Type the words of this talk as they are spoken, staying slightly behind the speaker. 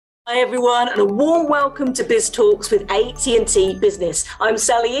Hi everyone, and a warm welcome to BizTalks with AT&T Business. I'm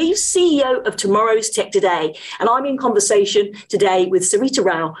Sally Eaves, CEO of Tomorrow's Tech Today, and I'm in conversation today with Sarita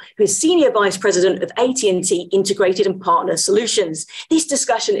Rao, who is Senior Vice President of AT&T Integrated and Partner Solutions. This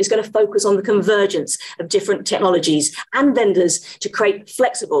discussion is going to focus on the convergence of different technologies and vendors to create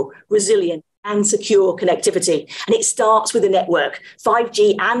flexible, resilient, and secure connectivity. And it starts with the network,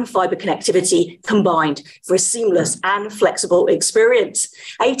 5G and fiber connectivity combined for a seamless and flexible experience.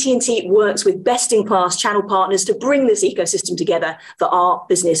 AT&T works with best-in-class channel partners to bring this ecosystem together for our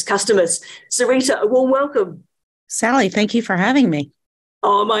business customers. Sarita, a warm welcome. Sally, thank you for having me.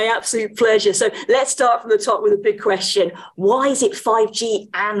 Oh, my absolute pleasure. So let's start from the top with a big question. Why is it 5G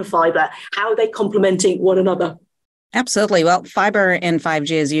and fiber? How are they complementing one another? Absolutely. Well, fiber and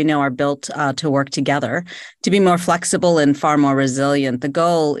 5G, as you know, are built to work together to be more flexible and far more resilient. The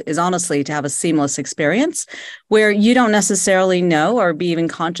goal is honestly to have a seamless experience where you don't necessarily know or be even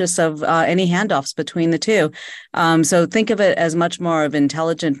conscious of any handoffs between the two. So think of it as much more of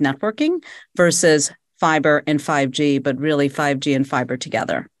intelligent networking versus fiber and 5G, but really 5G and fiber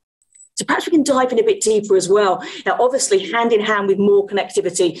together. So perhaps we can dive in a bit deeper as well. Now, obviously, hand in hand with more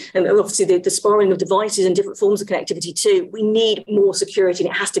connectivity, and obviously the sparring of devices and different forms of connectivity too, we need more security,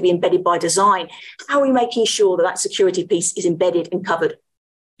 and it has to be embedded by design. How are we making sure that that security piece is embedded and covered?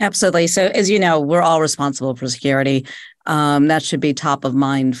 Absolutely. So as you know, we're all responsible for security. That should be top of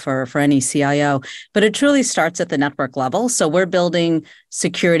mind for any CIO, but it truly starts at the network level. So we're building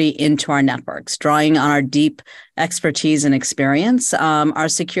security into our networks, drawing on our deep expertise and experience. Our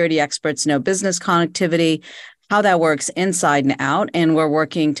security experts know business connectivity, how that works inside and out, and we're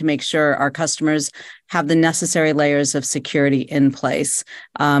working to make sure our customers have the necessary layers of security in place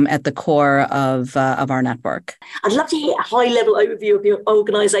at the core of our network. I'd love to hear a high-level overview of your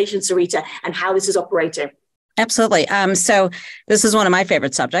organization, Sarita, and how this is operating. Absolutely. So this is one of my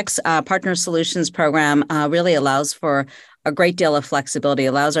favorite subjects. Partner Solutions Program really allows for a great deal of flexibility,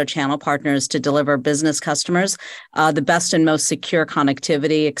 allows our channel partners to deliver business customers the best and most secure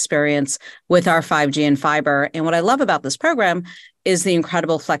connectivity experience with our 5G and fiber. And what I love about this program is the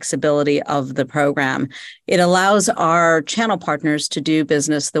incredible flexibility of the program. It allows our channel partners to do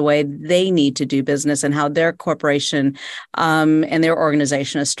business the way they need to do business and how their corporation and their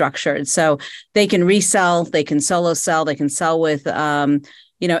organization is structured. So they can resell, they can solo sell, they can sell with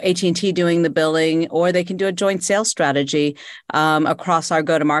AT&T doing the billing, or they can do a joint sales strategy across our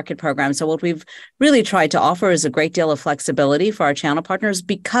go-to-market program. So what we've really tried to offer is a great deal of flexibility for our channel partners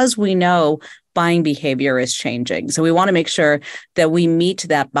because we know buying behavior is changing. So we want to make sure that we meet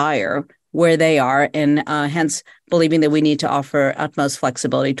that buyer where they are, and hence believing that we need to offer utmost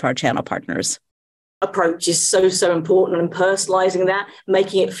flexibility to our channel partners. Approach is so important, and personalizing that,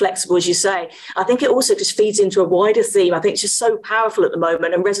 making it flexible, as you say. I think it also just feeds into a wider theme. I think it's just so powerful at the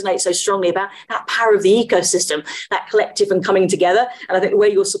moment and resonates so strongly about that power of the ecosystem, that collective and coming together. And I think the way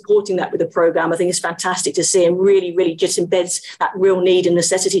you're supporting that with the program, I think is fantastic to see, and really just embeds that real need and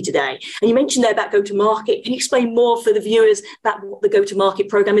necessity today. And you mentioned there about go-to-market. Can you explain more for the viewers about what the go-to-market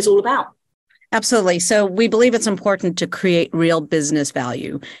program is all about? Absolutely. So we believe it's important to create real business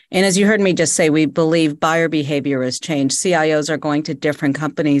value. And as you heard me just say, we believe buyer behavior has changed. CIOs are going to different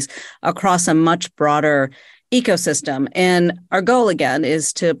companies across a much broader ecosystem. And our goal, again,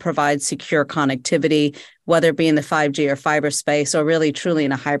 is to provide secure connectivity, whether it be in the 5G or fiber space, or really truly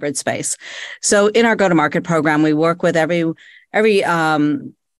in a hybrid space. So in our go-to-market program, we work with every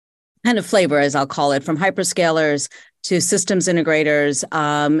kind of flavor, as I'll call it, from hyperscalers to systems integrators,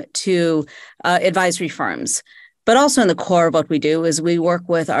 to advisory firms. But also in the core of what we do is we work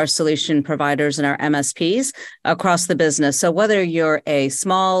with our solution providers and our MSPs across the business. So whether you're a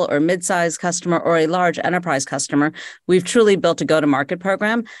small or mid-sized customer or a large enterprise customer, we've truly built a go-to-market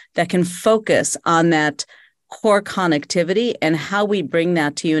program that can focus on that core connectivity and how we bring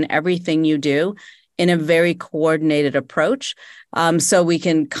that to you in everything you do in a very coordinated approach, so we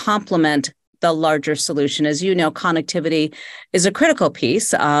can complement the larger solution. As you know, connectivity is a critical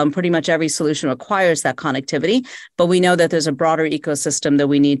piece. Pretty much every solution requires that connectivity, but we know that there's a broader ecosystem that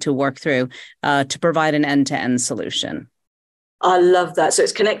we need to work through to provide an end-to-end solution. I love that. So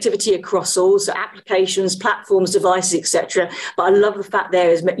it's connectivity across all, so applications, platforms, devices, etc. But I love the fact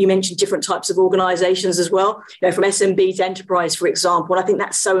there is you mentioned different types of organizations as well, from SMB to enterprise, for example. And I think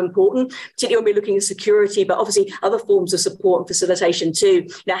that's so important, particularly when we're looking at security, but obviously other forms of support and facilitation too.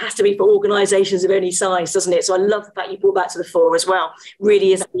 It has to be for organizations of any size, doesn't it? So I love the fact you brought that to the fore as well.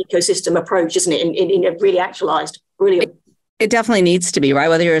 Really is an ecosystem approach, isn't it? In really actualized. Brilliant. It definitely needs to be, right?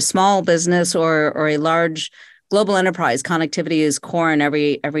 Whether you're a small business or a large global enterprise, connectivity is core in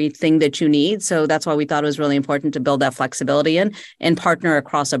everything that you need. So that's why we thought it was really important to build that flexibility in and partner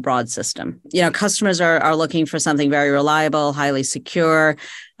across a broad system. Customers are looking for something very reliable, highly secure,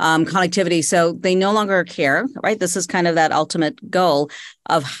 connectivity. So they no longer care, right? This is kind of that ultimate goal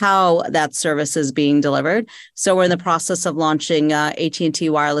of how that service is being delivered. So we're in the process of launching AT&T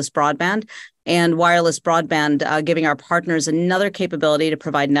wireless broadband. And wireless broadband, giving our partners another capability to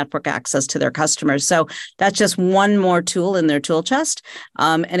provide network access to their customers. So that's just one more tool in their tool chest.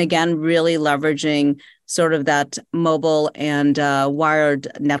 And again, really leveraging sort of that mobile and wired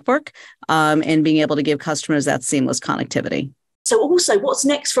network and being able to give customers that seamless connectivity. So also, what's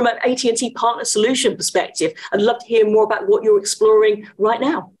next from an AT&T partner solution perspective? I'd love to hear more about what you're exploring right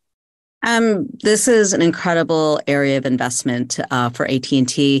now. This is an incredible area of investment for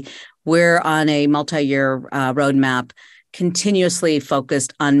AT&T. We're on a multi-year roadmap, continuously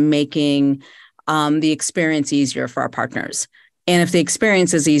focused on making the experience easier for our partners. And if the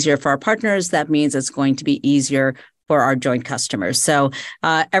experience is easier for our partners, that means it's going to be easier for our joint customers. So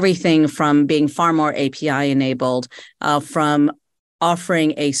everything from being far more API enabled, from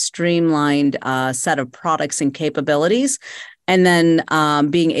offering a streamlined set of products and capabilities, and then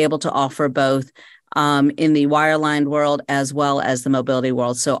being able to offer both in the wireline world as well as the mobility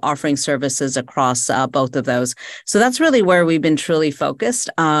world. So offering services across both of those. So that's really where we've been truly focused.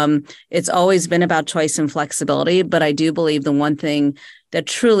 It's always been about choice and flexibility, but I do believe the one thing that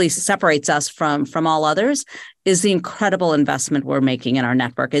truly separates us from all others is the incredible investment we're making in our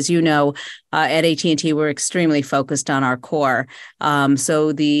network. As you know, at AT&T, we're extremely focused on our core.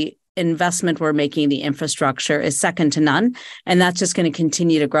 So the investment we're making, the infrastructure is second to none. And that's just going to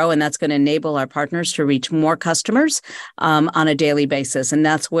continue to grow. And that's going to enable our partners to reach more customers on a daily basis. And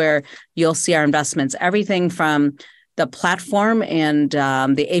that's where you'll see our investments, everything from the platform and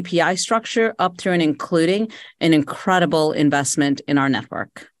the API structure up through and including an incredible investment in our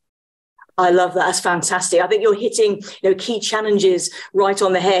network. I love that. That's fantastic. I think you're hitting, key challenges right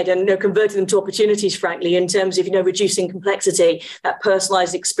on the head and, converting them to opportunities, frankly, in terms of, reducing complexity, that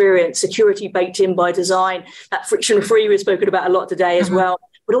personalized experience, security baked in by design, that friction-free we've spoken about a lot today as well.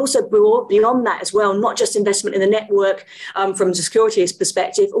 But also beyond that as well, not just investment in the network from a security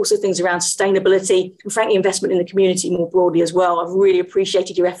perspective, also things around sustainability and frankly, investment in the community more broadly as well. I've really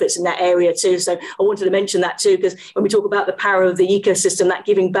appreciated your efforts in that area too. So I wanted to mention that too, because when we talk about the power of the ecosystem, that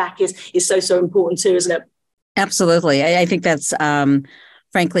giving back is so important too, isn't it? Absolutely. I think that's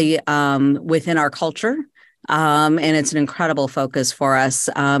frankly within our culture. And it's an incredible focus for us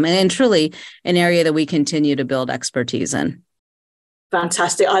and truly an area that we continue to build expertise in.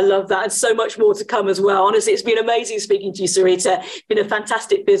 Fantastic. I love that. And so much more to come as well. Honestly, it's been amazing speaking to you, Sarita. It's been a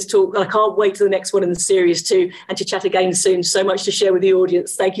fantastic biz talk. I can't wait to the next one in the series too, and to chat again soon. So much to share with the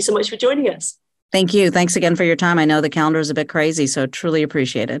audience. Thank you so much for joining us. Thank you. Thanks again for your time. I know the calendar is a bit crazy, so truly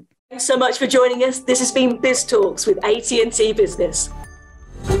appreciate it. Thanks so much for joining us. This has been BizTalks with AT&T Business.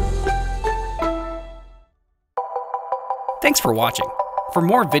 Thanks for watching. For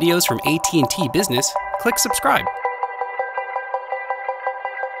more videos from AT&T Business, click subscribe.